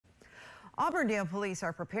Auburndale police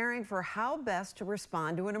are preparing for how best to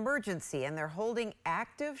respond to an emergency, and they're holding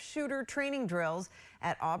active shooter training drills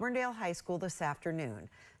at Auburndale High School this afternoon.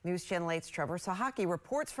 News Channel 8's Trevor Sahaki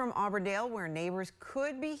reports from Auburndale, where neighbors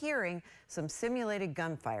could be hearing some simulated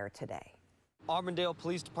gunfire today. Auburndale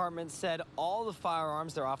Police Department said all the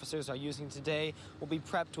firearms their officers are using today will be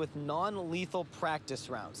prepped with non-lethal practice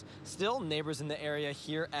rounds. Still, neighbors in the area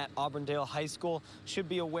here at Auburndale High School should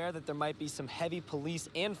be aware that there might be some heavy police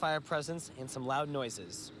and fire presence and some loud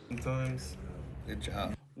noises. Sometimes, good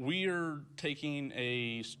job. We are taking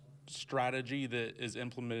a strategy that is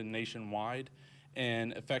implemented nationwide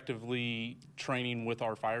and effectively training with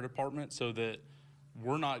our fire department so that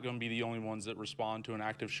we're not going to be the only ones that respond to an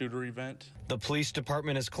active shooter event. The police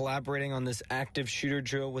department is collaborating on this active shooter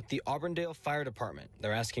drill with the Auburndale Fire Department.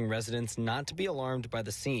 They're asking residents not to be alarmed by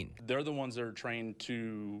the scene. They're the ones that are trained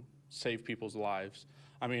to save people's lives.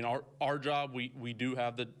 I mean, our job, we do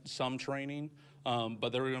have some training,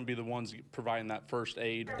 but they're going to be the ones providing that first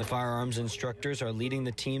aid. The firearms instructors are leading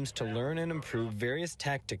the teams to learn and improve various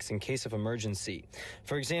tactics in case of emergency.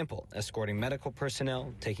 For example, escorting medical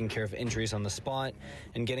personnel, taking care of injuries on the spot,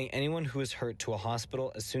 and getting anyone who is hurt to a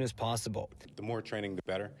hospital as soon as possible. The more training, the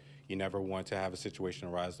better. You never want to have a situation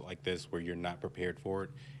arise like this where you're not prepared for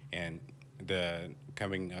it, and the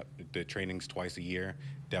trainings twice a year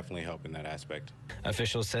definitely help in that aspect.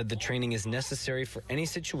 Officials said the training is necessary for any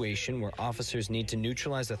situation where officers need to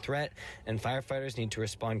neutralize a threat and firefighters need to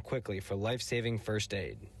respond quickly for life-saving first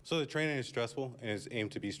aid. So the training is stressful and is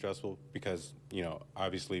aimed to be stressful because,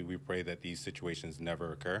 obviously we pray that these situations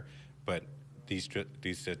never occur, but these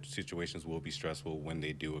situations will be stressful when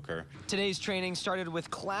they do occur. Today's training started with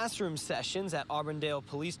classroom sessions at Auburndale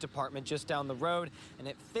Police Department just down the road, and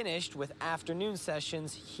it finished with afternoon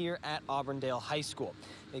sessions here at Auburndale High School.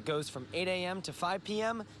 It goes from 8 a.m. to 5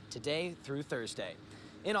 p.m. today through Thursday.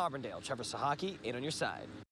 In Auburndale, Trevor Sahaki, 8 on your side.